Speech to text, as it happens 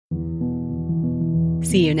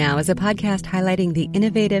See You Now is a podcast highlighting the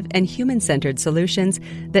innovative and human-centered solutions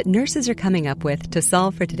that nurses are coming up with to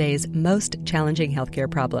solve for today's most challenging healthcare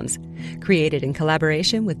problems. Created in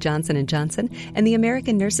collaboration with Johnson & Johnson and the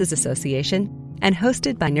American Nurses Association, and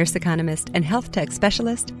hosted by nurse economist and health tech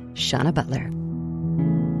specialist, Shauna Butler.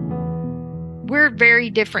 We're very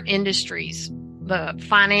different industries, the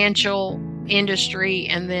financial industry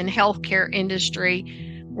and then healthcare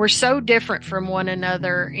industry. We're so different from one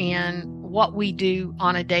another in what we do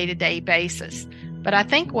on a day-to-day basis. But I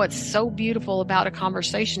think what's so beautiful about a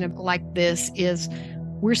conversation like this is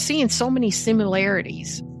we're seeing so many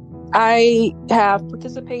similarities. I have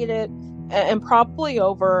participated in probably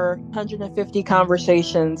over 150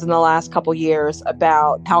 conversations in the last couple years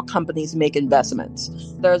about how companies make investments.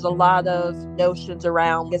 There's a lot of notions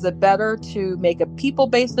around, is it better to make a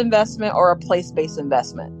people-based investment or a place-based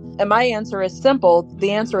investment? And my answer is simple.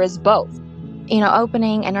 The answer is both.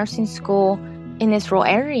 Opening a nursing school in this rural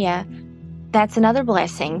area, that's another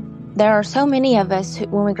blessing. There are so many of us who,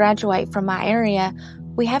 when we graduate from my area,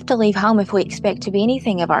 we have to leave home if we expect to be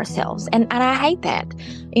anything of ourselves. And I hate that.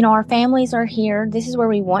 Our families are here. This is where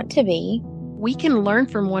we want to be. We can learn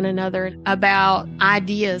from one another about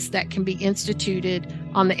ideas that can be instituted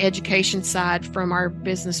on the education side from our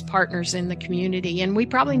business partners in the community. And we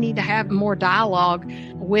probably need to have more dialogue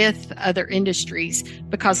with other industries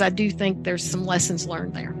because I do think there's some lessons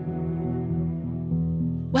learned there.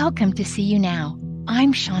 Welcome to See You Now.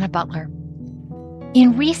 I'm Shauna Butler.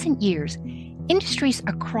 In recent years, industries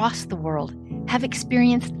across the world have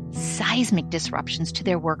experienced seismic disruptions to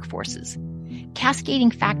their workforces,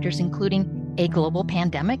 cascading factors including a global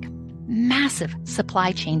pandemic, massive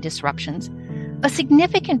supply chain disruptions, a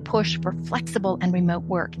significant push for flexible and remote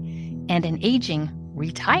work, and an aging,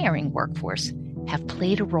 retiring workforce have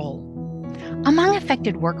played a role. Among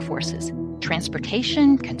affected workforces,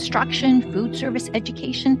 transportation, construction, food service,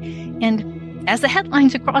 education, and as the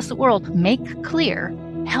headlines across the world make clear,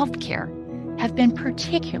 healthcare have been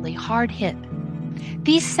particularly hard hit.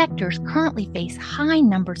 These sectors currently face high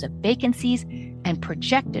numbers of vacancies and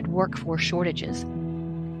projected workforce shortages.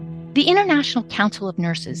 The International Council of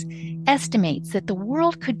Nurses estimates that the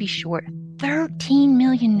world could be short 13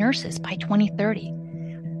 million nurses by 2030.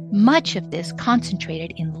 Much of this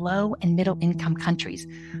concentrated in low and middle income countries,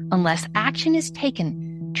 unless action is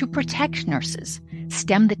taken to protect nurses,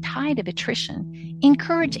 stem the tide of attrition,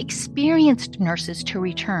 encourage experienced nurses to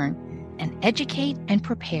return, and educate and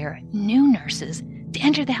prepare new nurses to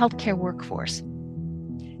enter the healthcare workforce.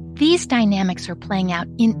 These dynamics are playing out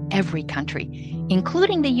in every country,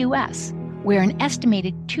 including the U.S., where an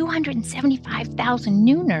estimated 275,000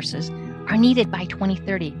 new nurses are needed by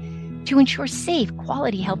 2030 to ensure safe,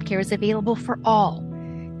 quality healthcare is available for all.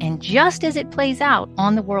 And just as it plays out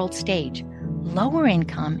on the world stage, lower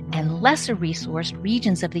income and lesser resourced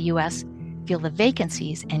regions of the U.S. feel the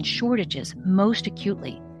vacancies and shortages most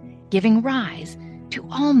acutely, giving rise to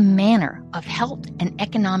all manner of health and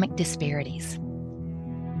economic disparities.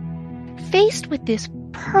 Faced with this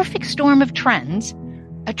perfect storm of trends,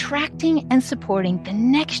 attracting and supporting the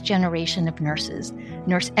next generation of nurses,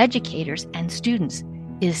 nurse educators, and students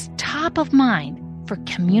is top of mind for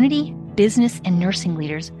community, business, and nursing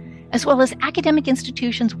leaders, as well as academic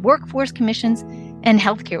institutions, workforce commissions, and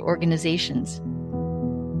healthcare organizations.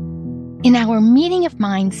 In our Meeting of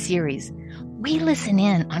Minds series, we listen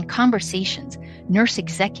in on conversations nurse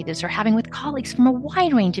executives are having with colleagues from a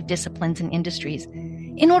wide range of disciplines and industries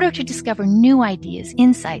in order to discover new ideas,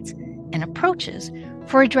 insights, and approaches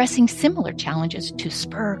for addressing similar challenges to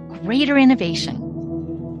spur greater innovation.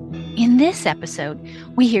 In this episode,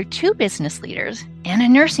 we hear two business leaders and a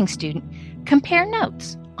nursing student compare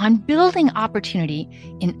notes on building opportunity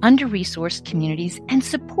in under-resourced communities and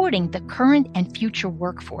supporting the current and future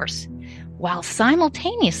workforce, while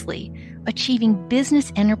simultaneously achieving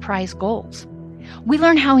business enterprise goals. We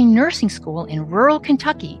learn how a nursing school in rural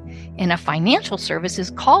Kentucky and a financial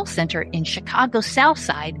services call center in Chicago's South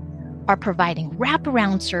Side are providing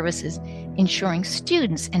wraparound services, ensuring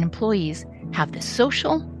students and employees have the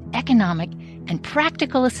social, economic, and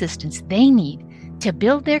practical assistance they need to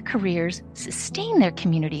build their careers, sustain their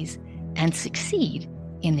communities, and succeed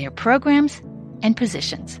in their programs and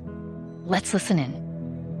positions. Let's listen in.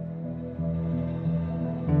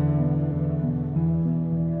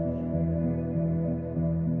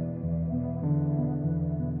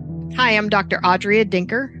 Hi, I'm Dr. Audria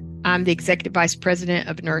Denker. I'm the Executive Vice President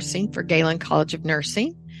of Nursing for Galen College of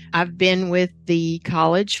Nursing. I've been with the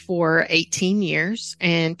college for 18 years,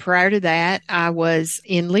 and prior to that, I was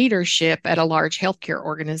in leadership at a large healthcare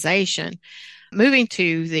organization. Moving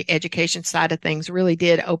to the education side of things really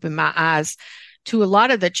did open my eyes to a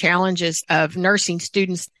lot of the challenges of nursing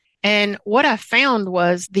students. And what I found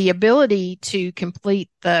was the ability to complete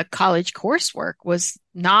the college coursework was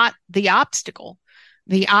not the obstacle.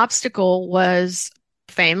 The obstacle was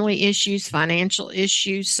family issues, financial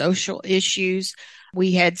issues, social issues.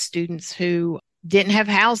 We had students who didn't have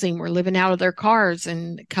housing, were living out of their cars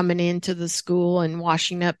and coming into the school and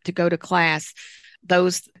washing up to go to class.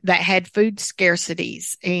 Those that had food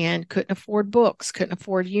scarcities and couldn't afford books, couldn't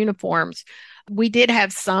afford uniforms. We did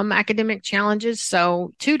have some academic challenges,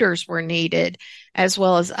 so tutors were needed as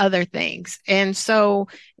well as other things. And so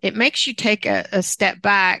it makes you take a step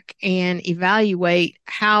back and evaluate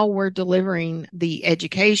how we're delivering the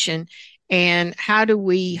education and how do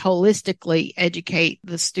we holistically educate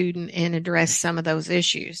the student and address some of those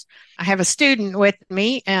issues. I have a student with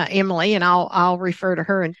me, Emily, and I'll refer to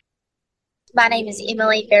her. My name is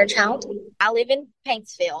Emily Fairchild. I live in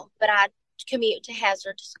Paintsville, but I commute to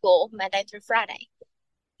Hazard to school Monday through Friday.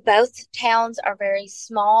 Both towns are very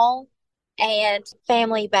small and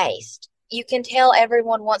family-based. You can tell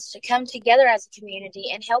everyone wants to come together as a community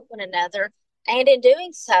and help one another, and in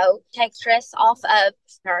doing so, take stress off of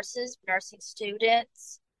nurses, nursing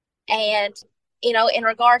students, and, in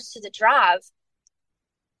regards to the drive,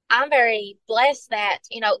 I'm very blessed that,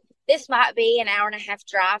 this might be an hour and a half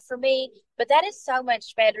drive for me, but that is so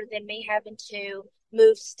much better than me having to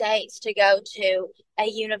move states to go to a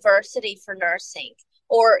university for nursing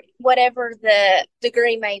or whatever the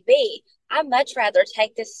degree may be. I'd much rather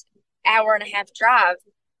take this hour and a half drive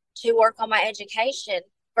to work on my education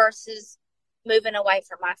versus moving away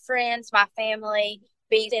from my friends, my family,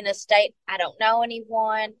 being in a state I don't know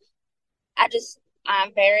anyone. This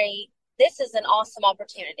is an awesome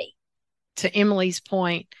opportunity. To Emily's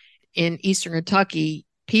point, in Eastern Kentucky,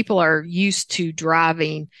 people are used to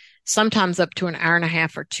driving sometimes up to an hour and a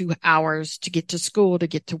half or 2 hours to get to school, to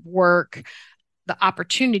get to work. The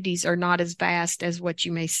opportunities are not as vast as what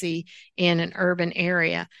you may see in an urban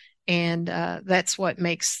area. And that's what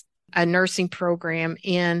makes a nursing program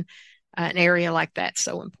in an area like that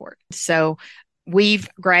so important. So we've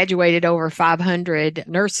graduated over 500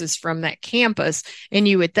 nurses from that campus. And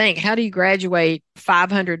you would think, how do you graduate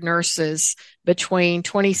 500 nurses between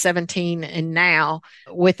 2017 and now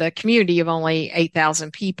with a community of only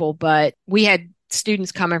 8,000 people? But we had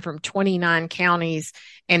students coming from 29 counties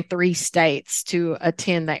and 3 states to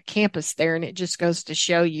attend that campus there. And it just goes to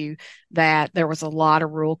show you that there was a lot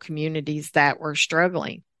of rural communities that were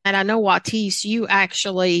struggling. And I know, Juatise, you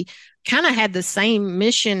actually kind of had the same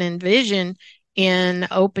mission and vision in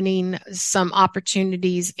opening some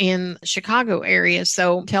opportunities in the Chicago area.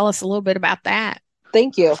 So tell us a little bit about that.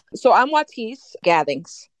 Thank you. So I'm Juatise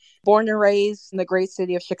Gathings, born and raised in the great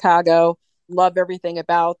city of Chicago. Love everything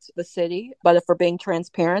about the city. But if we're being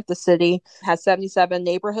transparent, the city has 77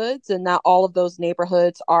 neighborhoods, and not all of those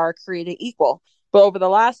neighborhoods are created equal. But over the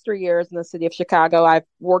last 3 years in the city of Chicago, I've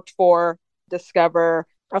worked for Discover,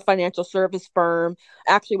 a financial service firm.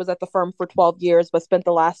 Actually was at the firm for 12 years, but spent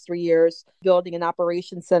the last 3 years building an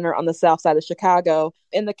operations center on the south side of Chicago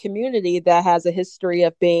in the community that has a history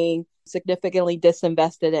of being significantly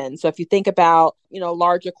disinvested in. So if you think about,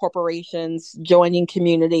 larger corporations joining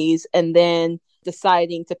communities and then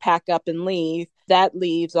deciding to pack up and leave, that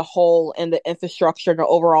leaves a hole in the infrastructure and the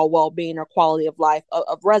overall well-being or quality of life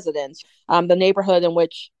of residents. The neighborhood in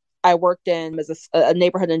which I worked in is a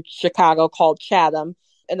neighborhood in Chicago called Chatham.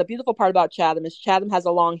 And the beautiful part about Chatham is Chatham has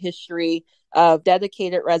a long history of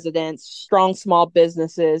dedicated residents, strong small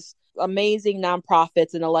businesses, amazing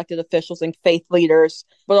nonprofits and elected officials and faith leaders.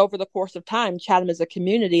 But over the course of time, Chatham is a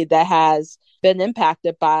community that has been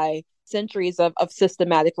impacted by centuries of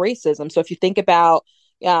systematic racism. So if you think about,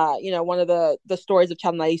 one of the stories of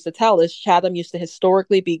Chatham I used to tell is Chatham used to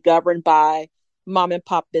historically be governed by mom and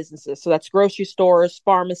pop businesses. So that's grocery stores,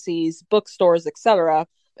 pharmacies, bookstores, etc.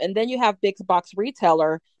 And then you have big box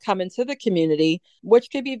retailer come into the community, which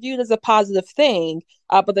could be viewed as a positive thing.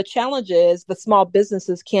 But the challenge is the small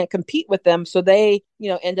businesses can't compete with them. So they,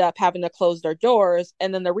 end up having to close their doors.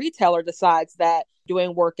 And then the retailer decides that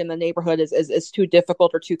doing work in the neighborhood is too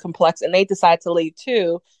difficult or too complex. And they decide to leave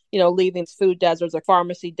too, leaving food deserts or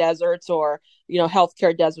pharmacy deserts or,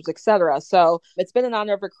 healthcare deserts, et cetera. So it's been an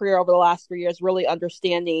honor of a career over the last 3 years, really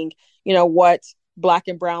understanding, what Black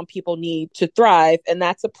and brown people need to thrive. And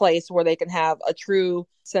that's a place where they can have a true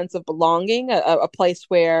sense of belonging, a place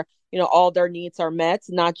where, all their needs are met,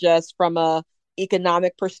 not just from a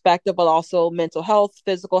economic perspective, but also mental health,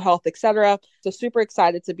 physical health, etc. So super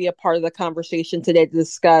excited to be a part of the conversation today to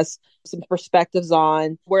discuss some perspectives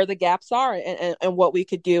on where the gaps are and what we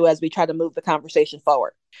could do as we try to move the conversation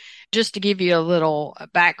forward. Just to give you a little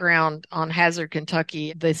background on Hazard,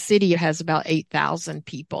 Kentucky, the city has about 8,000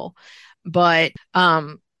 people. But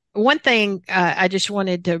one thing I just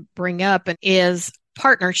wanted to bring up is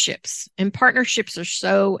partnerships. And partnerships are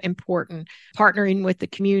so important. Partnering with the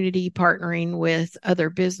community, partnering with other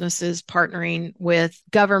businesses, partnering with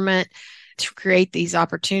government to create these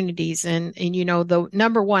opportunities. And you know, the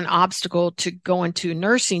number one obstacle to going to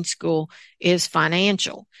nursing school is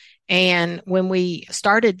financial. And when we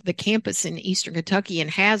started the campus in Eastern Kentucky in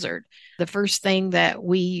Hazard, the first thing that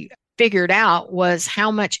we figured out was how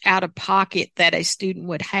much out of pocket that a student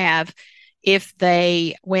would have if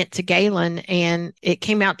they went to Galen, and it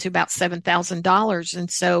came out to about $7,000. And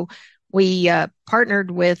so we partnered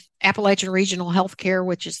with Appalachian Regional Healthcare,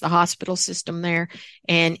 which is the hospital system there,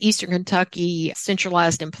 and Eastern Kentucky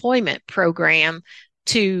Centralized Employment Program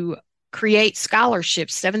to create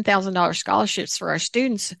scholarships, $7,000 scholarships for our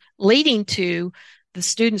students, leading to the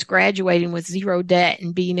students graduating with zero debt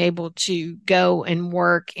and being able to go and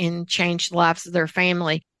work and change the lives of their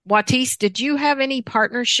family. Juatise, did you have any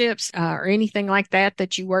partnerships or anything like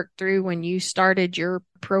that you worked through when you started your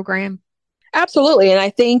program? Absolutely. And I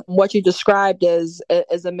think what you described is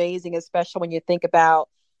amazing, especially when you think about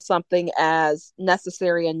something as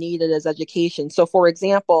necessary and needed as education. So, for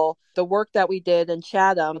example, the work that we did in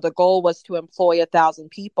Chatham, the goal was to employ 1,000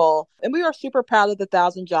 people. And we are super proud of the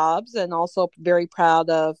 1,000 jobs and also very proud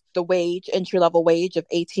of the wage, entry-level wage of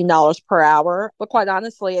 $18 per hour. But quite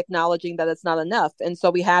honestly, acknowledging that it's not enough. And so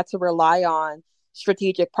we had to rely on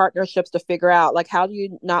strategic partnerships to figure out, like, how do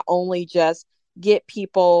you not only just get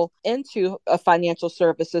people into a financial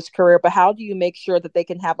services career, but how do you make sure that they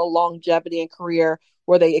can have a longevity in career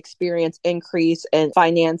where they experience increase in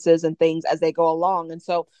finances and things as they go along. And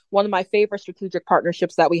so one of my favorite strategic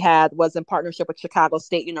partnerships that we had was in partnership with Chicago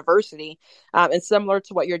State University. And similar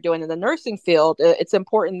to what you're doing in the nursing field, it's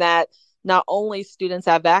important that not only students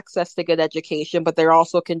have access to good education, but they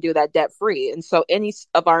also can do that debt free. And so any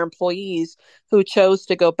of our employees who chose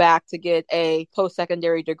to go back to get a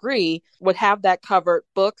post-secondary degree would have that covered,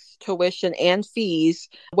 books, tuition, and fees,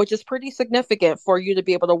 which is pretty significant for you to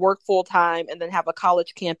be able to work full time and then have a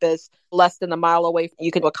college campus less than a mile away.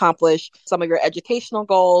 You can accomplish some of your educational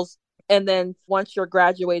goals. And then once you're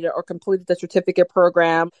graduated or completed the certificate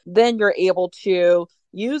program, then you're able to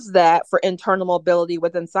use that for internal mobility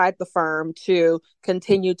within inside the firm to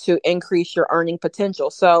continue to increase your earning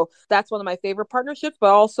potential. So that's one of my favorite partnerships, but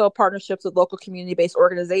also partnerships with local community-based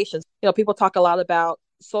organizations. You know, people talk a lot about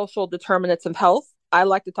social determinants of health. I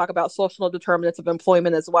like to talk about social determinants of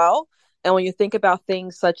employment as well. And when you think about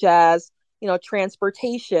things such as, you know,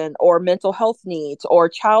 transportation or mental health needs or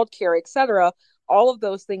childcare, et cetera, all of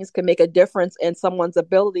those things can make a difference in someone's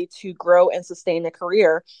ability to grow and sustain a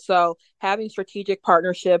career. So having strategic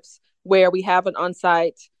partnerships where we have an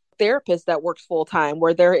on-site therapist that works full-time,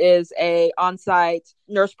 where there is a on-site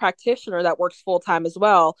nurse practitioner that works full-time as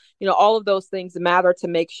well, you know, all of those things matter to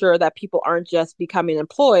make sure that people aren't just becoming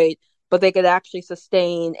employed, but they could actually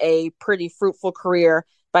sustain a pretty fruitful career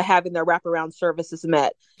by having their wraparound services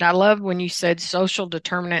met. I love when you said social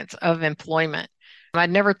determinants of employment. I'd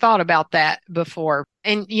never thought about that before.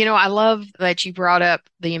 And, you know, I love that you brought up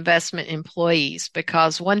the investment employees,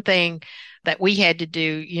 because one thing that we had to do,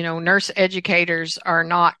 you know, nurse educators are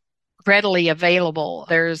not readily available.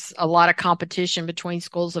 There's a lot of competition between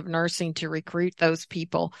schools of nursing to recruit those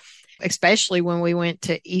people, especially when we went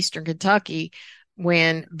to Eastern Kentucky,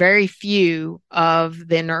 when very few of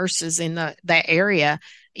the nurses in that area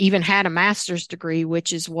even had a master's degree,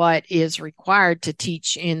 which is what is required to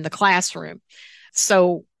teach in the classroom.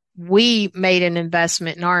 So we made an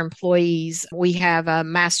investment in our employees. We have a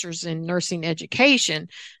master's in nursing education.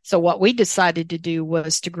 So what we decided to do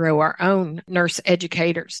was to grow our own nurse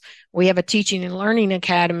educators. We have a teaching and learning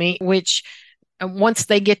academy, which once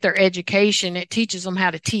they get their education, it teaches them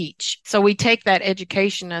how to teach. So we take that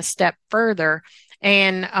education a step further,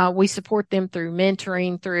 and we support them through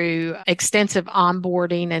mentoring, through extensive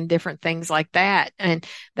onboarding and different things like that. And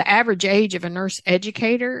the average age of a nurse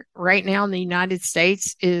educator right now in the United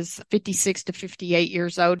States is 56 to 58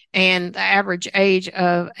 years old. And the average age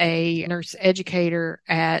of a nurse educator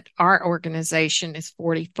at our organization is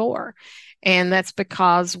 44. And that's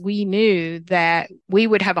because we knew that we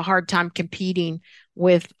would have a hard time competing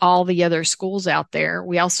with all the other schools out there.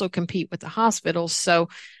 We also compete with the hospitals. So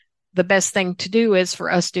the best thing to do is for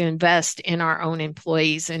us to invest in our own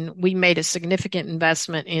employees. And we made a significant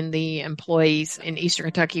investment in the employees in Eastern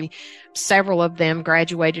Kentucky. Several of them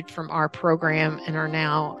graduated from our program and are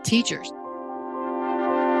now teachers.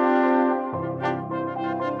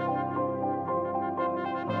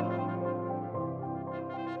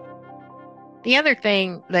 The other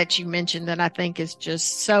thing that you mentioned that I think is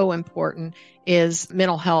just so important is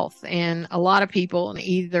mental health. And a lot of people,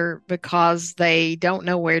 either because they don't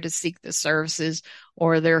know where to seek the services,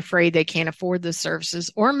 or they're afraid they can't afford the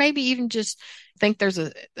services, or maybe even just think there's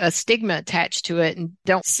a stigma attached to it and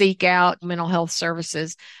don't seek out mental health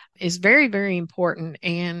services, is very, very important.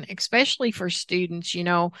 And especially for students,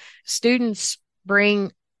 students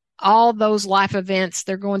bring all those life events.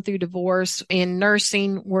 They're going through divorce. In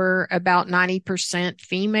nursing, we're about 90%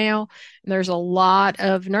 female. There's a lot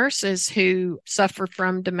of nurses who suffer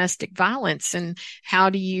from domestic violence. And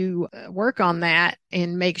how do you work on that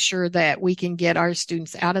and make sure that we can get our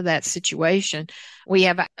students out of that situation? We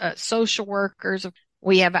have social workers.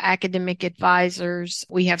 We have academic advisors.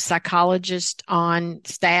 We have psychologists on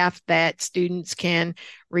staff that students can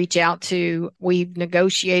reach out to. We've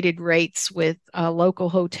negotiated rates with local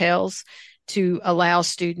hotels to allow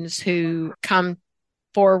students who come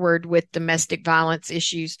forward with domestic violence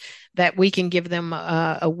issues that we can give them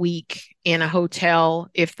a week in a hotel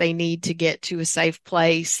if they need to get to a safe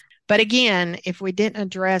place. But again, if we didn't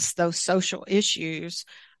address those social issues,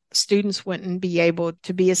 students wouldn't be able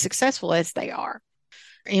to be as successful as they are.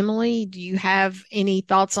 Emily, do you have any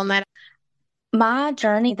thoughts on that? My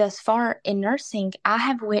journey thus far in nursing, I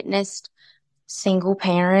have witnessed single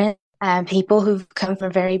parents, people who've come from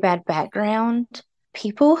a very bad background,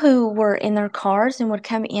 people who were in their cars and would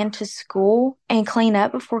come into school and clean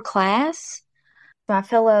up before class. My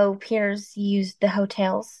fellow peers use the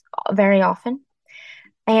hotels very often.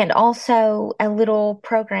 And also a little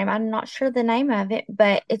program, I'm not sure the name of it,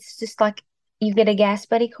 but it's just like you get a gas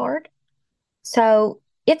buddy card. So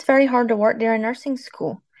it's very hard to work during nursing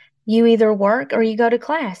school. You either work or you go to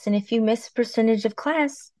class. And if you miss a percentage of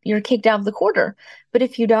class, you're kicked out of the quarter. But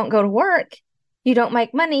if you don't go to work, you don't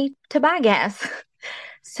make money to buy gas.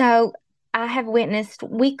 So I have witnessed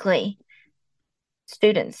weekly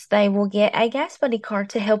students, they will get a gas buddy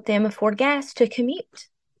card to help them afford gas to commute.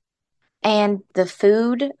 And the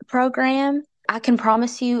food program, I can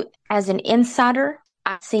promise you as an insider,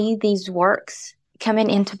 I see these works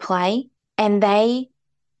coming into play and they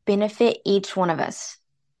benefit each one of us,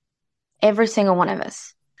 every single one of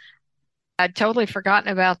us. I'd totally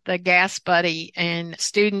forgotten about the gas buddy and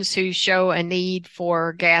students who show a need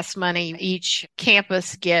for gas money. Each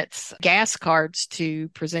campus gets gas cards to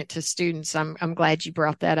present to students. I'm glad you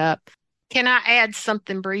brought that up. Can I add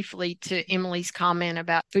something briefly to Emily's comment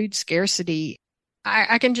about food scarcity?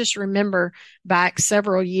 I can just remember back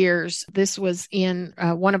several years, this was in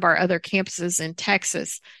one of our other campuses in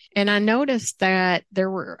Texas. And I noticed that there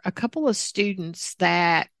were a couple of students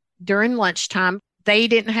that during lunchtime, they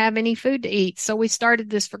didn't have any food to eat. So we started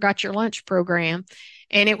this Forgot Your Lunch program.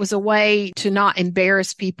 And it was a way to not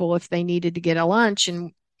embarrass people if they needed to get a lunch.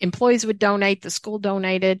 And employees would donate, the school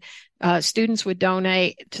donated, students would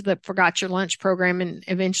donate to the Forgot Your Lunch program. And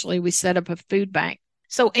eventually we set up a food bank.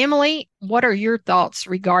 So Emily, what are your thoughts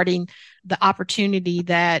regarding the opportunity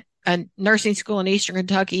that a nursing school in Eastern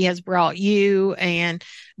Kentucky has brought you, and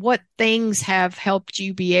what things have helped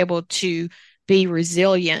you be able to be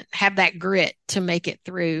resilient, have that grit to make it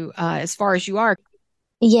through as far as you are?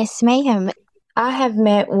 Yes, ma'am. I have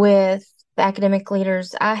met with the academic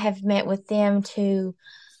leaders. I have met with them to,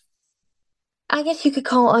 I guess you could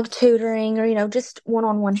call it like tutoring or, just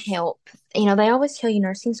one-on-one help. They always tell you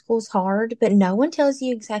nursing school is hard, but no one tells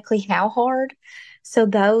you exactly how hard. So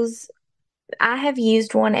I have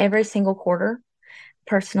used one every single quarter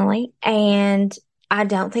personally, and I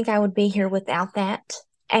don't think I would be here without that.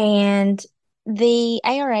 And the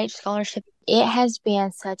ARH scholarship, it has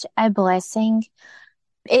been such a blessing.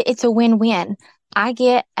 It's a win-win. I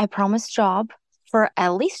get a promised job for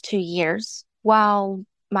at least 2 years while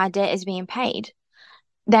my debt is being paid.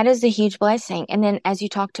 That is a huge blessing. And then as you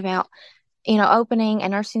talked about, opening a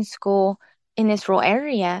nursing school in this rural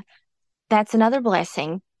area, that's another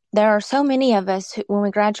blessing. There are so many of us who, when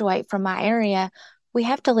we graduate from my area, we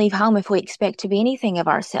have to leave home if we expect to be anything of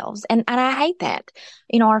ourselves. And I hate that.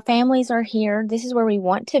 Our families are here. This is where we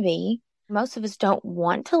want to be. Most of us don't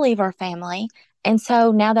want to leave our family. And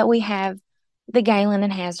so now that we have the Galen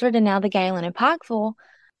and Hazard and now the Galen and Pikeville,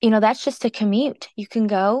 that's just a commute. You can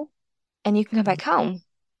go and you can come back home.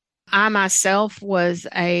 I myself was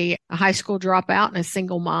a high school dropout and a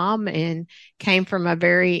single mom and came from a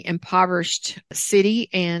very impoverished city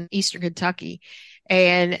in Eastern Kentucky.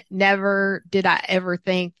 And never did I ever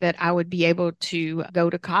think that I would be able to go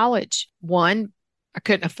to college. One, I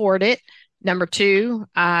couldn't afford it. Number two,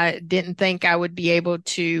 I didn't think I would be able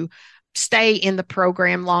to stay in the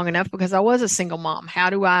program long enough because I was a single mom. How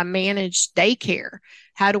do I manage daycare?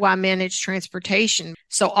 How do I manage transportation?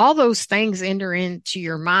 So all those things enter into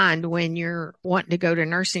your mind when you're wanting to go to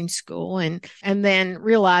nursing school, and then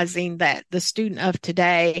realizing that the student of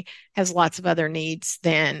today has lots of other needs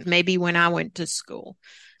than maybe when I went to school.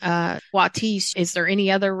 Juatise, is there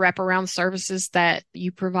any other wraparound services that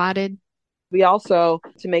you provided? We also,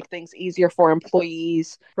 to make things easier for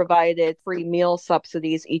employees, provided free meal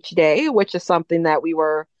subsidies each day, which is something that we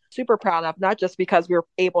were super proud of, not just because we were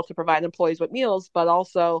able to provide employees with meals, but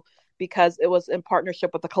also because it was in partnership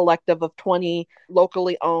with a collective of 20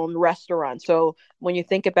 locally owned restaurants. So when you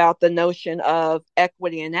think about the notion of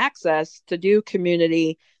equity and access to do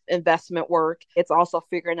community investment work, it's also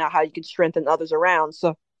figuring out how you can strengthen others around.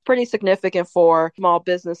 So pretty significant for small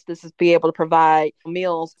businesses to be able to provide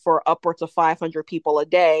meals for upwards of 500 people a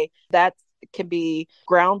day. That can be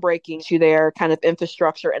groundbreaking to their kind of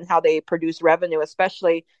infrastructure and how they produce revenue,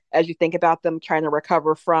 especially as you think about them trying to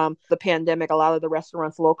recover from the pandemic. A lot of the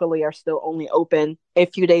restaurants locally are still only open a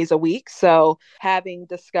few days a week. So having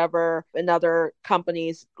Discover and other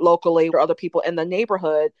companies locally or other people in the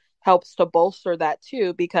neighborhood helps to bolster that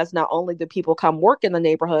too, because not only do people come work in the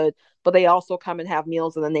neighborhood, but they also come and have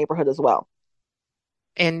meals in the neighborhood as well.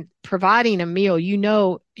 And providing a meal,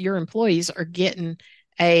 your employees are getting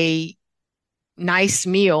a nice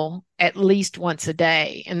meal at least once a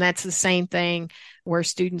day. And that's the same thing where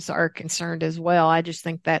students are concerned as well. I just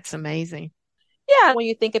think that's amazing. Yeah, when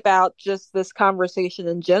you think about just this conversation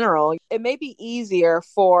in general, it may be easier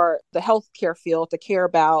for the healthcare field to care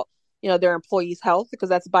about their employees' health, because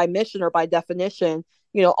that's by mission or by definition,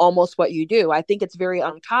 almost what you do. I think it's very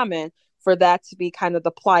uncommon for that to be kind of the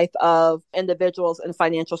plight of individuals in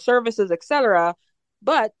financial services, et cetera.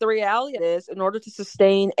 But the reality is, in order to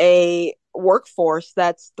sustain a workforce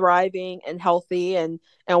that's thriving and healthy and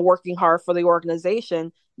working hard for the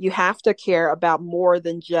organization, you have to care about more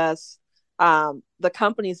than just the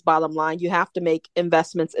company's bottom line. You have to make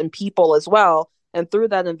investments in people as well. And through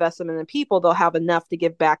that investment in people, they'll have enough to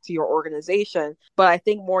give back to your organization. But I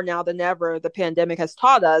think more now than ever, the pandemic has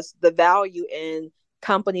taught us the value in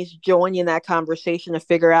companies joining that conversation to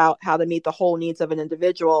figure out how to meet the whole needs of an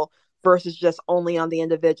individual versus just only on the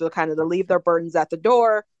individual, kind of to leave their burdens at the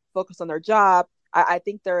door, focus on their job. I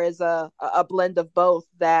think there is a blend of both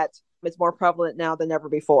that is more prevalent now than ever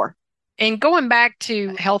before. And going back to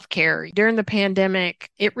healthcare, during the pandemic,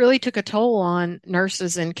 it really took a toll on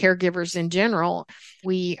nurses and caregivers in general.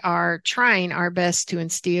 We are trying our best to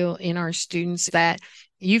instill in our students that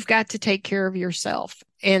you've got to take care of yourself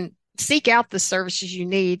and seek out the services you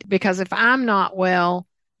need, because if I'm not well,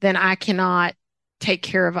 then I cannot take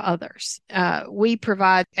care of others. We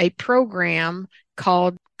provide a program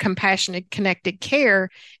called Compassionate Connected Care,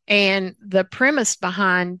 and the premise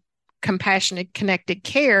behind Compassionate Connected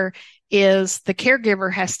Care is the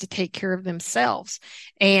caregiver has to take care of themselves.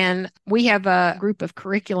 And we have a group of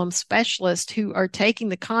curriculum specialists who are taking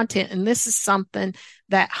the content, and this is something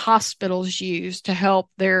that hospitals use to help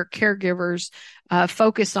their caregivers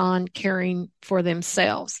focus on caring for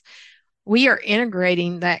themselves. We are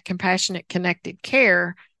integrating that compassionate connected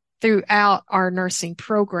care throughout our nursing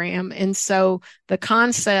program. And so the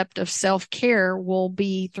concept of self-care will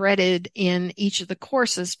be threaded in each of the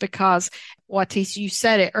courses, because Juatise, you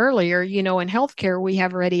said it earlier, in healthcare, we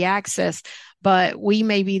have ready access, but we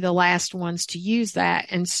may be the last ones to use that.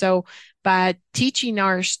 And so by teaching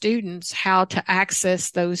our students how to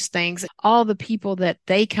access those things, all the people that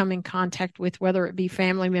they come in contact with, whether it be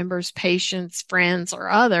family members, patients, friends, or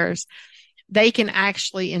others, they can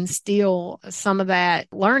actually instill some of that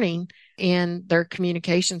learning in their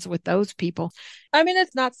communications with those people. I mean,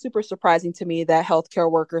 it's not super surprising to me that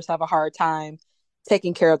healthcare workers have a hard time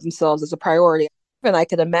taking care of themselves as a priority. And I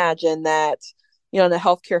could imagine that, in the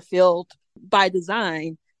healthcare field, by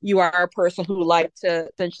design, you are a person who likes to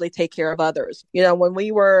essentially take care of others. When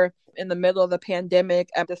we were in the middle of the pandemic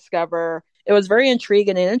at Discover, it was very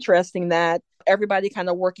intriguing and interesting that everybody kind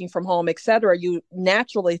of working from home, et cetera, you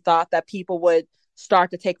naturally thought that people would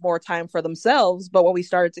start to take more time for themselves. But what we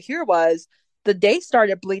started to hear was the day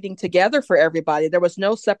started bleeding together for everybody. There was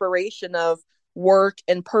no separation of work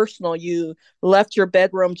and personal. You left your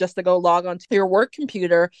bedroom just to go log on to your work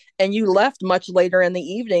computer, and you left much later in the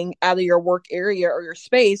evening out of your work area or your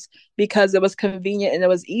space because it was convenient and it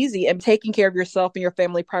was easy, and taking care of yourself and your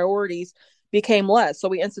family priorities became less. So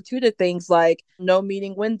we instituted things like no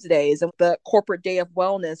meeting Wednesdays and the corporate day of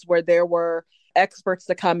wellness, where there were experts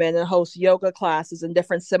to come in and host yoga classes and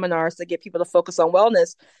different seminars to get people to focus on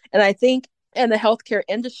wellness. And I think in the healthcare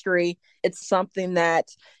industry, it's something that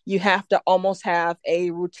you have to almost have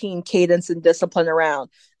a routine cadence and discipline around.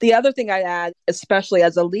 The other thing I add, especially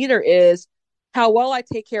as a leader, is how well I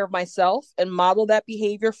take care of myself and model that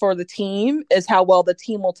behavior for the team is how well the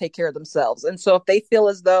team will take care of themselves. And so if they feel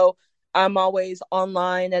as though I'm always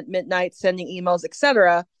online at midnight, sending emails,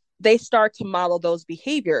 etc., they start to model those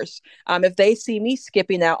behaviors. If they see me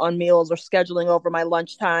skipping out on meals or scheduling over my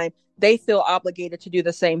lunchtime, they feel obligated to do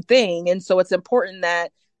the same thing. And so it's important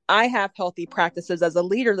that I have healthy practices as a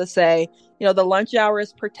leader to say, the lunch hour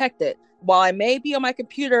is protected. While I may be on my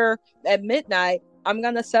computer at midnight, I'm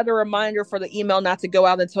going to set a reminder for the email not to go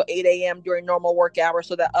out until 8 a.m. during normal work hours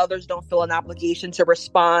so that others don't feel an obligation to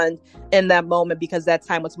respond in that moment because that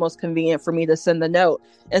time was most convenient for me to send the note.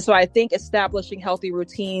 And so I think establishing healthy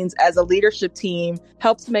routines as a leadership team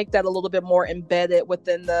helps make that a little bit more embedded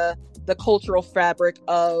within the cultural fabric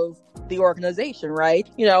of the organization, right?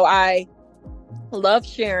 I love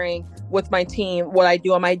sharing with my team what I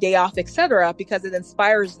do on my day off, etc., because it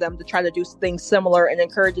inspires them to try to do things similar and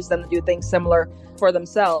encourages them to do things similar for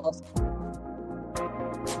themselves.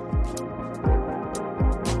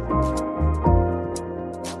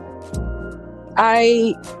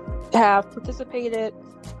 I have participated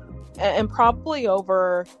in probably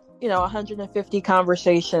over 150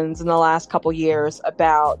 conversations in the last couple years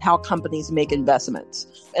about how companies make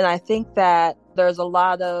investments. And I think that there's a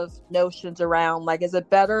lot of notions around, is it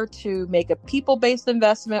better to make a people-based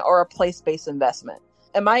investment or a place-based investment?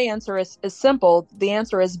 And my answer is simple. The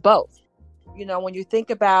answer is both. When you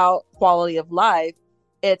think about quality of life,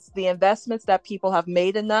 it's the investments that people have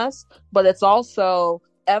made in us, but it's also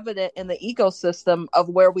evident in the ecosystem of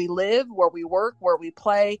where we live, where we work, where we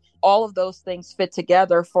play. All of those things fit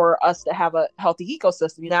together for us to have a healthy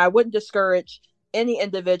ecosystem. I wouldn't discourage any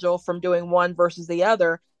individual from doing one versus the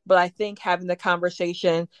other, but I think having the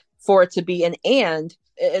conversation for it to be an and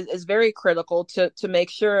is very critical to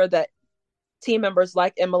make sure that team members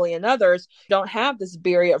like Emily and others don't have this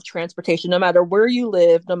barrier of transportation. No matter where you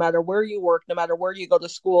live, no matter where you work, no matter where you go to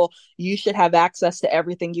school, you should have access to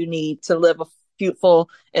everything you need to live a fruitful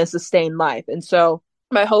and sustained life. And so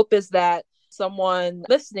my hope is that someone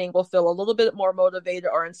listening will feel a little bit more motivated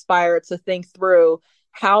or inspired to think through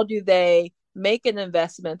how do they make an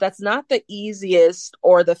investment that's not the easiest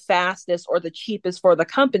or the fastest or the cheapest for the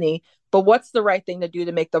company, but what's the right thing to do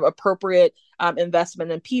to make the appropriate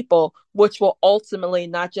investment in people, which will ultimately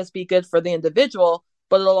not just be good for the individual,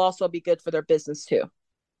 but it'll also be good for their business too.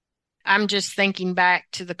 I'm just thinking back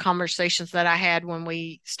to the conversations that I had when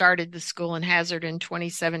we started the school in Hazard in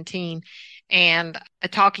 2017 and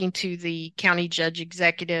talking to the county judge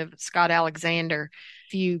executive, Scott Alexander.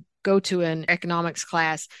 If you go to an economics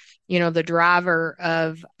class, the driver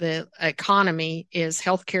of the economy is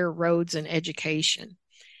healthcare, roads, and education.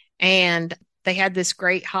 And they had this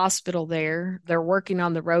great hospital there. They're working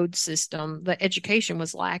on the road system. The education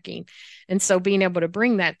was lacking. And so being able to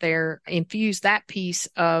bring that there, infuse that piece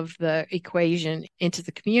of the equation into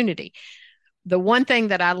the community. The one thing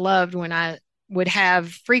that I loved when I would have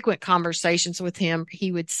frequent conversations with him,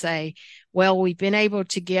 he would say, well, we've been able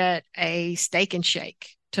to get a Steak and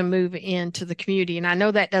Shake to move into the community. And I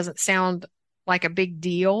know that doesn't sound like a big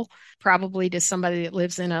deal, probably to somebody that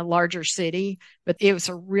lives in a larger city, but it was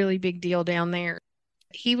a really big deal down there.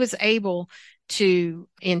 He was able to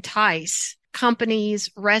entice companies,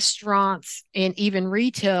 restaurants, and even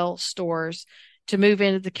retail stores to move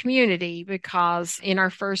into the community because in our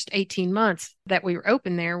first 18 months that we were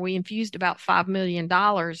open there, we infused about $5 million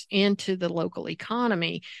into the local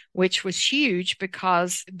economy, which was huge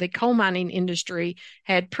because the coal mining industry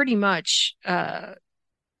had pretty much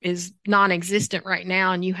is non-existent right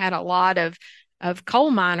now. And you had a lot of coal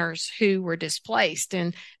miners who were displaced,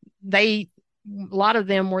 and a lot of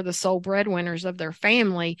them were the sole breadwinners of their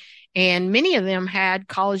family. And many of them had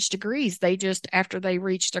college degrees. They just, after they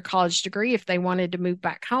reached their college degree, if they wanted to move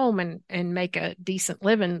back home and make a decent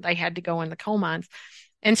living, they had to go in the coal mines.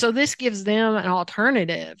 And so this gives them an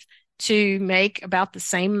alternative to make about the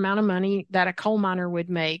same amount of money that a coal miner would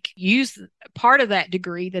make, use part of that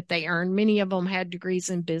degree that they earned. Many of them had degrees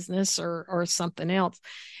in business or something else,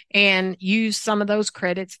 and use some of those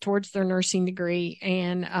credits towards their nursing degree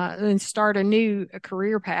and start a new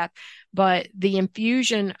career path. But the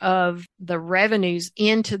infusion of the revenues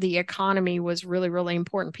into the economy was really, really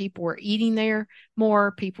important. People were eating there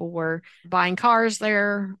more. People were buying cars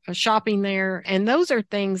there, shopping there. And those are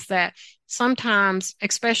things that sometimes,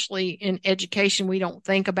 especially in education, we don't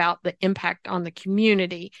think about the impact on the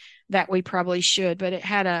community. that we probably should, but it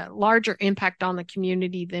had a larger impact on the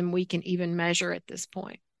community than we can even measure at this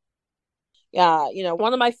point. Yeah,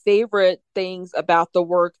 one of my favorite things about the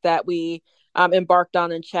work that we embarked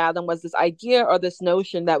on in Chatham was this idea or this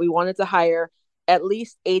notion that we wanted to hire at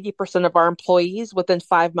least 80% of our employees within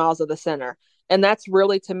 5 miles of the center. And that's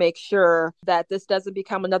really to make sure that this doesn't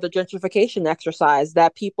become another gentrification exercise,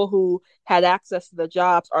 that people who had access to the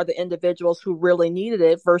jobs are the individuals who really needed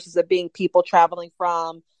it versus it being people traveling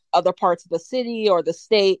from other parts of the city or the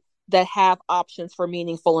state that have options for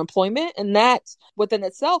meaningful employment. And that within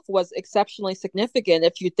itself was exceptionally significant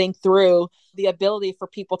if you think through the ability for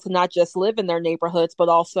people to not just live in their neighborhoods, but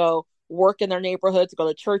also work in their neighborhoods, go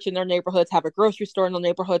to church in their neighborhoods, have a grocery store in their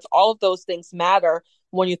neighborhoods. All of those things matter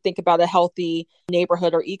when you think about a healthy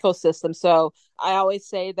neighborhood or ecosystem. So I always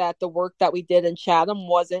say that the work that we did in Chatham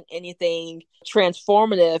wasn't anything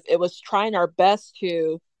transformative. It was trying our best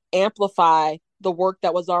to amplify the work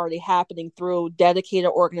that was already happening through dedicated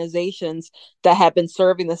organizations that have been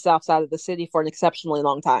serving the south side of the city for an exceptionally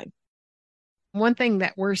long time. One thing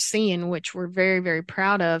that we're seeing, which we're very, very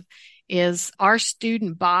proud of, is our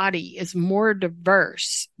student body is more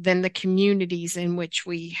diverse than the communities in which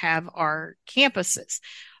we have our campuses.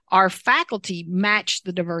 Our faculty match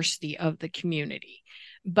the diversity of the community.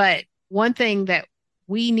 But one thing that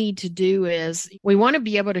we need to do is we want to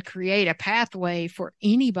be able to create a pathway for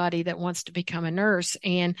anybody that wants to become a nurse.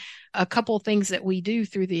 And a couple of things that we do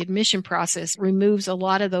through the admission process removes a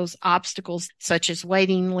lot of those obstacles, such as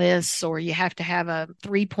waiting lists, or you have to have a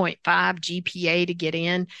 3.5 GPA to get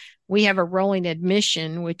in. We have a rolling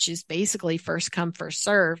admission, which is basically first come, first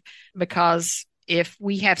serve, because if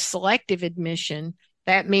we have selective admission,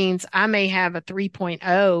 that means I may have a 3.0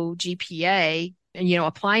 GPA,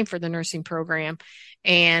 applying for the nursing program.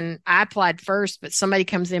 And I applied first, but somebody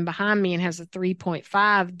comes in behind me and has a 3.5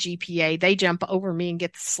 GPA. They jump over me and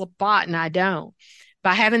get the spot, and I don't.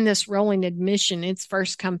 By having this rolling admission, it's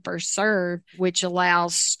first come, first serve, which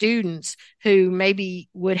allows students who maybe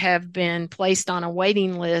would have been placed on a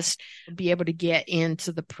waiting list to be able to get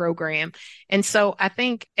into the program. And so I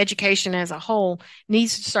think education as a whole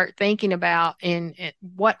needs to start thinking about and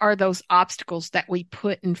what are those obstacles that we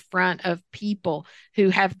put in front of people who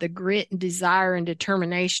have the grit and desire and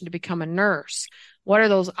determination to become a nurse. What are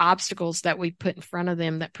those obstacles that we put in front of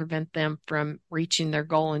them that prevent them from reaching their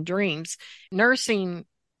goal and dreams? Nursing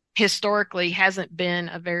historically hasn't been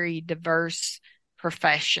a very diverse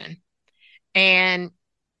profession. And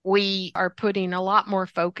we are putting a lot more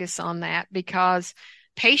focus on that because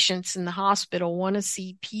patients in the hospital want to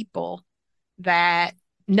see people that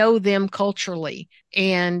know them culturally.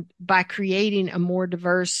 And by creating a more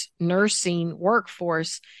diverse nursing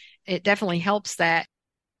workforce, it definitely helps that.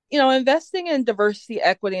 Investing in diversity,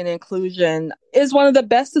 equity, and inclusion is one of the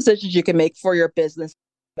best decisions you can make for your business.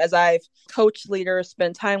 As I've coached leaders,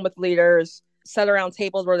 spent time with leaders, sat around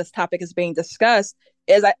tables where this topic is being discussed,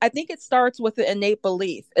 is I think it starts with an innate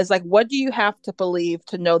belief. It's like, what do you have to believe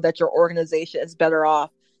to know that your organization is better off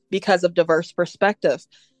because of diverse perspective?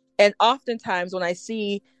 And oftentimes when I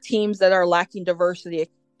see teams that are lacking diversity,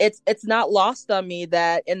 it's not lost on me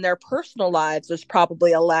that in their personal lives, there's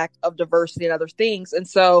probably a lack of diversity and other things. And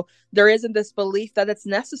so there isn't this belief that it's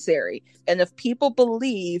necessary. And if people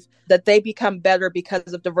believe that they become better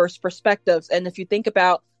because of diverse perspectives, and if you think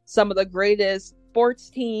about some of the greatest sports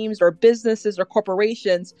teams or businesses or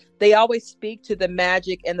corporations, they always speak to the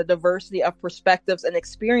magic and the diversity of perspectives and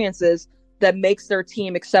experiences that makes their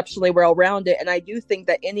team exceptionally well-rounded. And I do think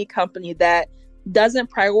that any company that doesn't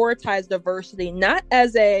prioritize diversity, not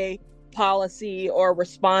as a policy or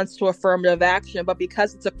response to affirmative action, but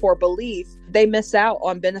because it's a core belief, they miss out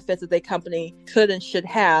on benefits that the company could and should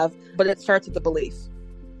have, but it starts with the belief.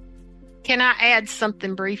 Can I add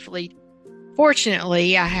something briefly?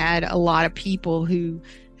 Fortunately, I had a lot of people who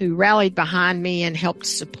rallied behind me and helped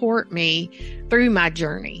support me through my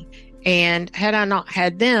journey. And had I not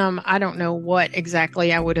had them, I don't know what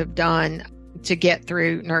exactly I would have done to get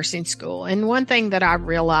through nursing school. And one thing that I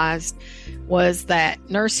realized was that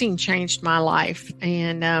nursing changed my life.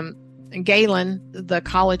 And Galen, the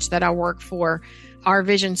college that I work for, our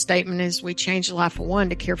vision statement is we change the life of one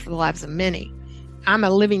to care for the lives of many. I'm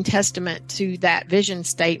a living testament to that vision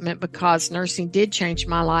statement because nursing did change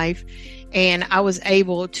my life. And I was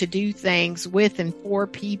able to do things with and for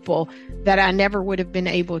people that I never would have been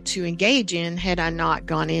able to engage in had I not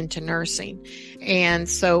gone into nursing. And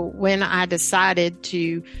so when I decided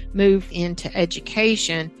to move into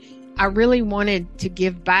education, I really wanted to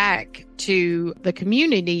give back to the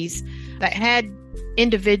communities that had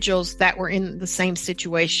individuals that were in the same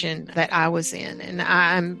situation that I was in. And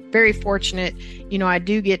I'm very fortunate. I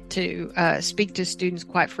do get to speak to students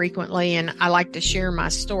quite frequently, and I like to share my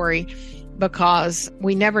story because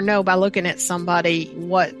we never know by looking at somebody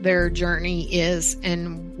what their journey is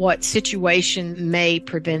and what situation may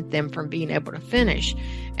prevent them from being able to finish.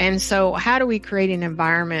 And so how do we create an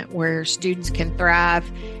environment where students can thrive,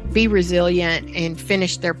 be resilient, and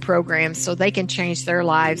finish their programs so they can change their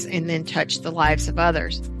lives and then touch the lives of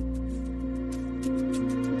others?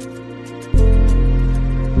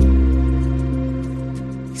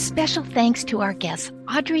 Special thanks to our guests,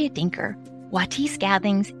 Audria Denker, Juatise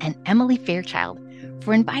Gathings, and Emily Fairchild,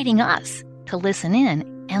 for inviting us to listen in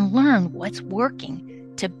and learn what's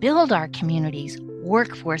working to build our communities,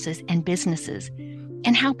 workforces, and businesses,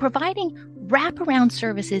 and how providing wraparound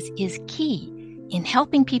services is key in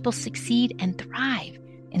helping people succeed and thrive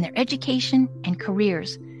in their education and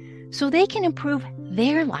careers so they can improve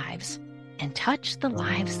their lives and touch the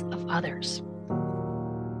lives of others.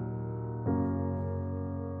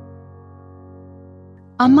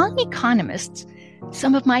 Among economists,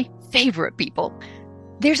 some of my favorite people,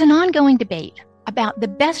 there's an ongoing debate about the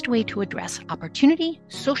best way to address opportunity,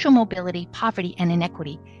 social mobility, poverty, and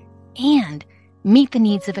inequity, and meet the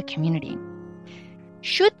needs of a community.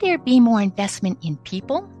 Should there be more investment in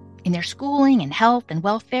people, in their schooling and health and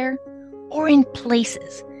welfare, or in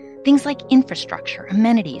places, things like infrastructure,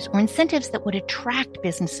 amenities, or incentives that would attract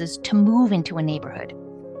businesses to move into a neighborhood?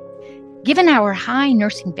 Given our high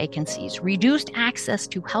nursing vacancies, reduced access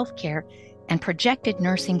to healthcare, and projected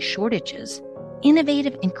nursing shortages,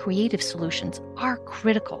 innovative and creative solutions are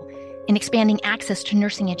critical in expanding access to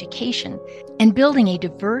nursing education and building a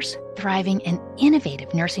diverse, thriving, and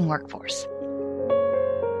innovative nursing workforce.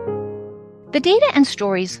 The data and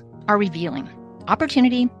stories are revealing.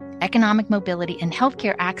 Opportunity, economic mobility, and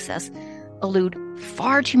healthcare access elude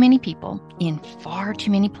far too many people in far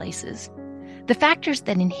too many places. The factors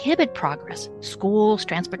that inhibit progress, schools,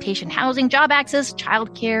 transportation, housing, job access,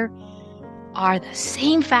 childcare, are the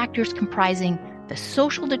same factors comprising the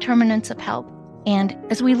social determinants of health and,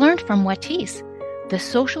 as we learned from Juatise, the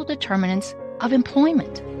social determinants of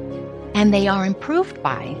employment. And they are improved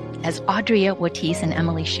by, as Audria, Juatise, and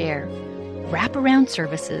Emily share, wraparound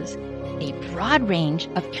services, a broad range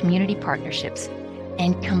of community partnerships,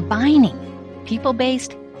 and combining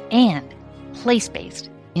people-based and place-based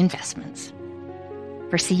investments.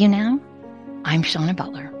 For See You Now, I'm Shauna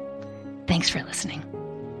Butler. Thanks for listening.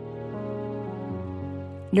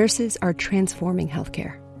 Nurses are transforming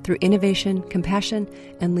healthcare through innovation, compassion,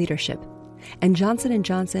 and leadership. And Johnson &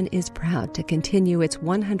 Johnson is proud to continue its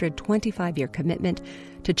 125-year commitment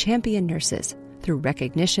to champion nurses through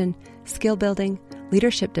recognition, skill building,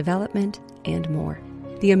 leadership development, and more.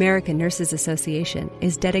 The American Nurses Association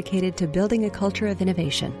is dedicated to building a culture of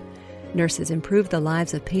innovation. Nurses improve the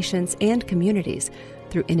lives of patients and communities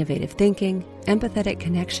through innovative thinking, empathetic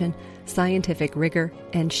connection, scientific rigor,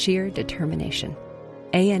 and sheer determination.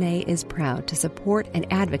 ANA is proud to support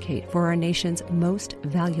and advocate for our nation's most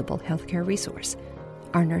valuable healthcare resource,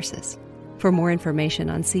 our nurses. For more information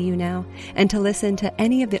on See You Now and to listen to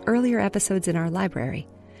any of the earlier episodes in our library,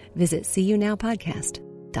 visit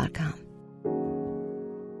seeyounowpodcast.com.